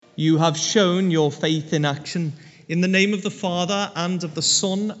You have shown your faith in action. In the name of the Father, and of the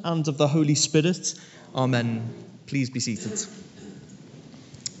Son, and of the Holy Spirit. Amen. Please be seated.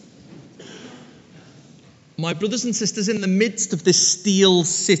 My brothers and sisters, in the midst of this steel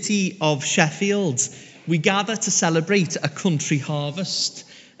city of Sheffield, we gather to celebrate a country harvest.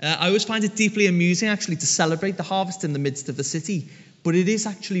 I always find it deeply amusing, actually, to celebrate the harvest in the midst of the city. But it is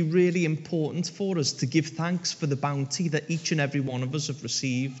actually really important for us to give thanks for the bounty that each and every one of us have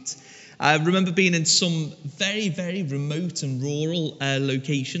received. I remember being in some very, very remote and rural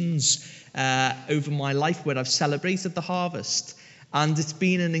locations over my life where I've celebrated the harvest. And it's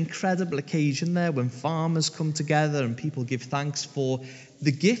been an incredible occasion there when farmers come together and people give thanks for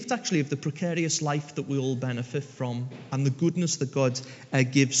the gift, actually, of the precarious life that we all benefit from and the goodness that God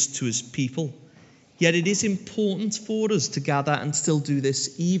gives to his people. Yet it is important for us to gather and still do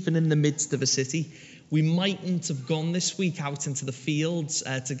this even in the midst of a city. We mightn't have gone this week out into the fields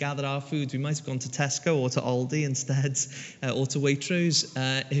to gather our food. We might have gone to Tesco or to Aldi instead, or to Waitrose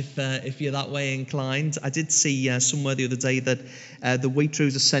if you're that way inclined. I did see somewhere the other day that the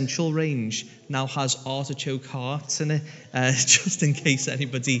Waitrose Essential range now has artichoke hearts in it, just in case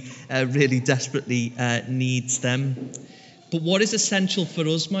anybody really desperately needs them. But what is essential for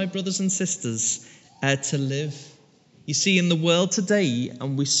us, my brothers and sisters, to live? You see, in the world today,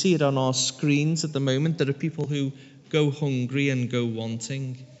 and we see it on our screens at the moment, there are people who go hungry and go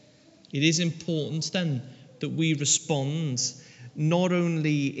wanting. It is important then that we respond not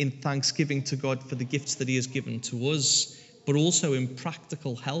only in thanksgiving to God for the gifts that he has given to us, but also in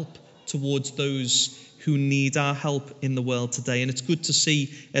practical help towards those who need our help in the world today. And it's good to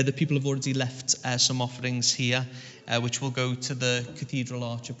see that people have already left some offerings here, which will go to the Cathedral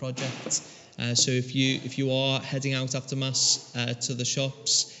Archer project. So if you are heading out after Mass to the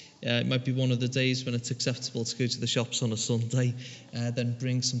shops, it might be one of the days when it's acceptable to go to the shops on a Sunday, then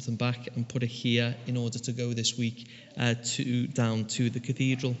bring something back and put it here in order to go this week down to the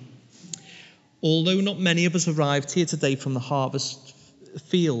cathedral. Although not many of us arrived here today from the harvest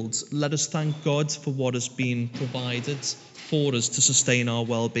fields, let us thank God for what has been provided for us to sustain our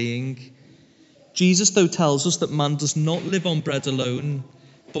well-being. Jesus, though, tells us that man does not live on bread alone,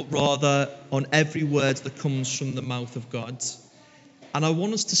 but rather on every word that comes from the mouth of God. And I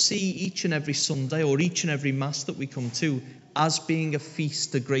want us to see each and every Sunday or each and every Mass that we come to as being a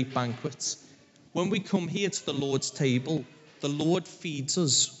feast, a great banquet. When we come here to the Lord's table, the Lord feeds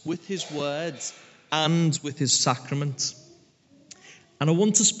us with his words and with his sacrament. And I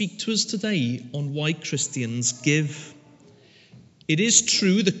want to speak to us today on why Christians give. It is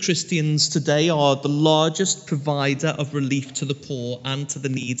true that Christians today are the largest provider of relief to the poor and to the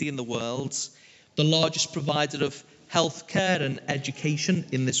needy in the world, the largest provider of healthcare and education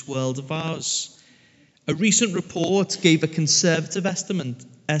in this world of ours. A recent report gave a conservative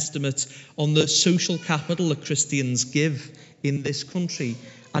estimate on the social capital that Christians give in this country,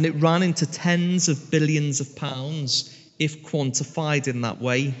 and it ran into tens of billions of pounds if quantified in that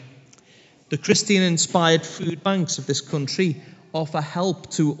way. The Christian-inspired food banks of this country offer help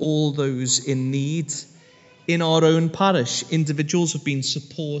to all those in need. In our own parish, individuals have been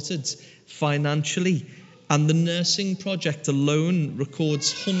supported financially, and the nursing project alone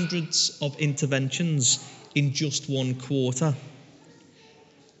records hundreds of interventions in just one quarter.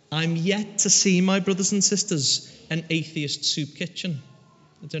 I'm yet to see, my brothers and sisters, an atheist soup kitchen.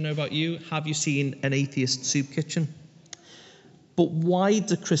 I don't know about you. Have you seen an atheist soup kitchen? But why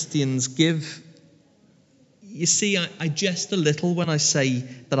do Christians give? You see, I jest a little when I say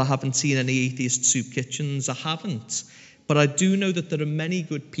that I haven't seen any atheist soup kitchens. I haven't. But I do know that there are many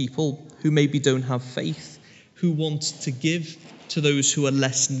good people who maybe don't have faith, who want to give to those who are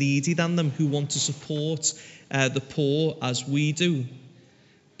less needy than them, who want to support the poor as we do.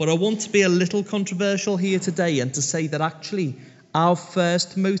 But I want to be a little controversial here today and to say that actually our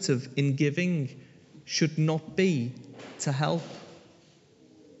first motive in giving should not be to help.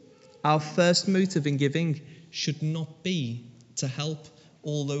 Our first motive in giving should not be to help,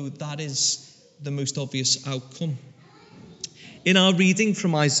 although that is the most obvious outcome. In our reading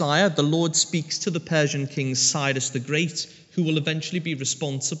from Isaiah, the Lord speaks to the Persian king Cyrus the Great, who will eventually be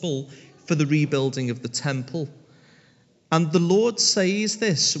responsible for the rebuilding of the temple. And the Lord says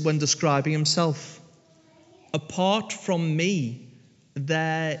this when describing himself: "Apart from me,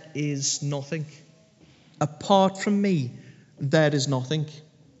 there is nothing. Apart from me, there is nothing."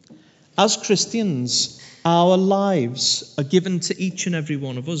 As Christians, our lives are given to each and every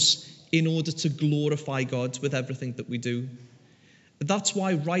one of us in order to glorify God with everything that we do. That's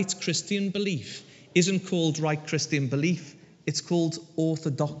why right Christian belief isn't called right Christian belief, it's called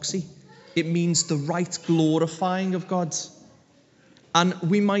orthodoxy. It means the right glorifying of God. And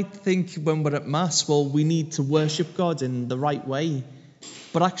we might think when we're at Mass, well, we need to worship God in the right way.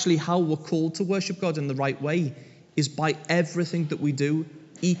 But actually, how we're called to worship God in the right way is by everything that we do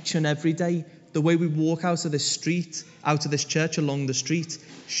each and every day. The way we walk out of this street, out of this church, along the street,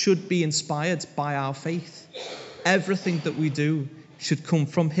 should be inspired by our faith. Everything that we do should come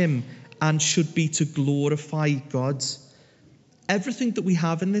from Him and should be to glorify God. Everything that we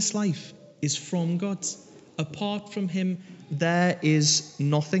have in this life is from God. Apart from Him, there is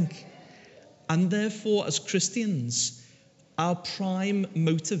nothing. And therefore, as Christians, our prime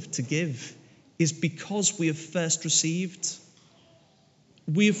motive to give is because we have first received.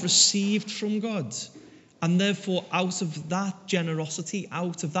 We have received from God. And therefore, out of that generosity,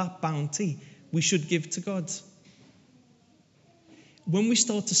 out of that bounty, we should give to God. When we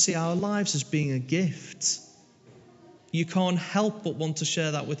start to see our lives as being a gift, you can't help but want to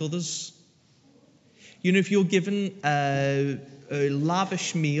share that with others. You know, if you're given a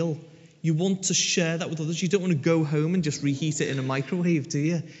lavish meal, you want to share that with others. You don't want to go home and just reheat it in a microwave, do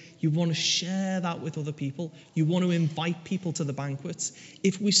you? You want to share that with other people. You want to invite people to the banquet.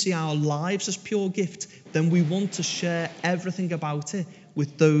 If we see our lives as pure gift, then we want to share everything about it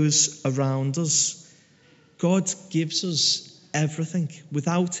with those around us. God gives us everything.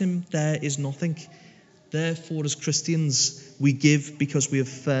 Without Him, there is nothing. Therefore, as Christians, we give because we have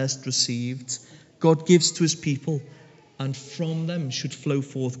first received. God gives to His people, and from them should flow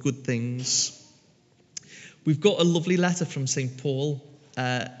forth good things. We've got a lovely letter from St. Paul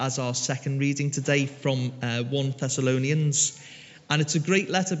as our second reading today from 1 Thessalonians. And it's a great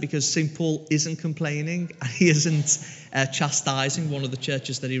letter because St. Paul isn't complaining and he isn't chastising one of the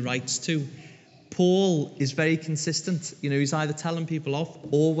churches that he writes to. Paul is very consistent. You know, he's either telling people off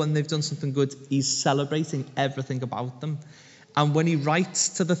or when they've done something good, he's celebrating everything about them. And when he writes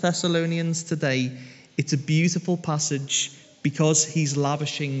to the Thessalonians today, it's a beautiful passage because he's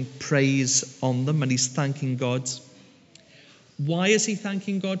lavishing praise on them and he's thanking God. Why is he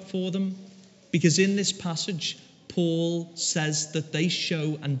thanking God for them? Because in this passage, Paul says that they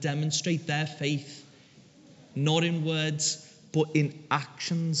show and demonstrate their faith, not in words, but in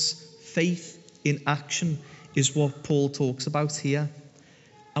actions. Faith in action is what Paul talks about here.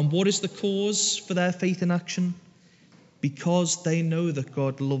 And what is the cause for their faith in action? Because they know that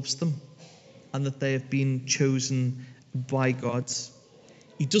God loves them and that they have been chosen by God.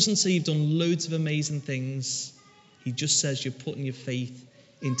 He doesn't say you've done loads of amazing things. He just says you're putting your faith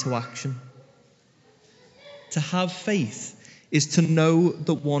into action. To have faith is to know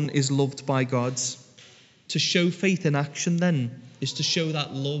that one is loved by God. To show faith in action, then, is to show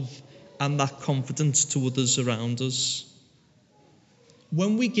that love and that confidence to others around us.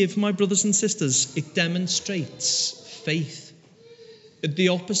 When we give, my brothers and sisters, it demonstrates faith. The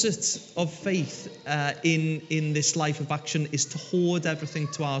opposite of faith in this life of action is to hoard everything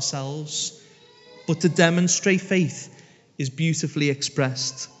to ourselves. But to demonstrate faith is beautifully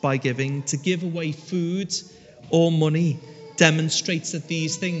expressed by giving. To give away food or money demonstrates that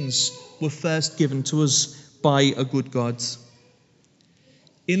these things were first given to us by a good God.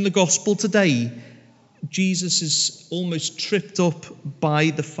 In the gospel today, Jesus is almost tripped up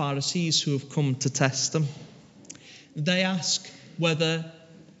by the Pharisees who have come to test him. They ask whether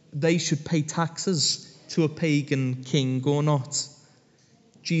they should pay taxes to a pagan king or not.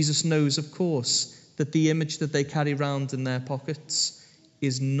 Jesus knows, of course, that the image that they carry around in their pockets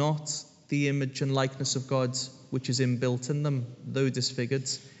is not the image and likeness of God which is inbuilt in them, though disfigured,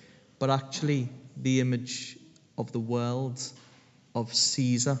 but actually the image of the world, of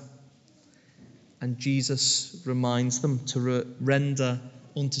Caesar. And Jesus reminds them to render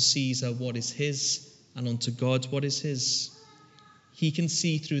unto Caesar what is his and unto God what is his. He can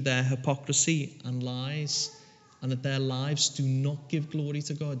see through their hypocrisy and lies, and that their lives do not give glory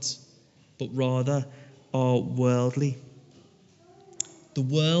to God, but rather are worldly. The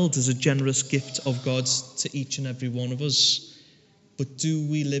world is a generous gift of God to each and every one of us, but do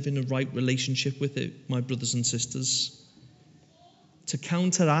we live in a right relationship with it, my brothers and sisters? To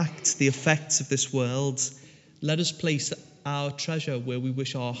counteract the effects of this world, let us place our treasure where we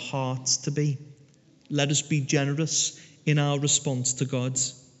wish our hearts to be. Let us be generous in our response to God.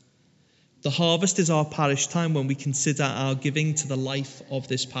 The harvest is our parish time when we consider our giving to the life of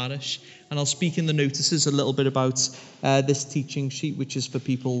this parish. And I'll speak in the notices a little bit about this teaching sheet, which is for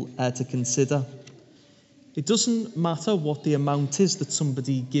people to consider. It doesn't matter what the amount is that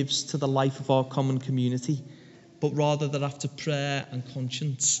somebody gives to the life of our common community, but rather that after prayer and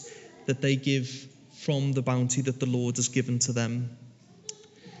conscience, that they give from the bounty that the Lord has given to them.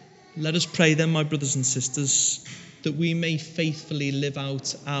 Let us pray then, my brothers and sisters, that we may faithfully live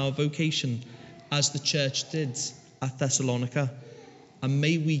out our vocation as the church did at Thessalonica, And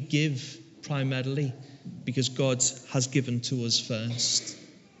may we give primarily because God has given to us first.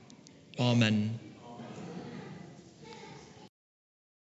 Amen.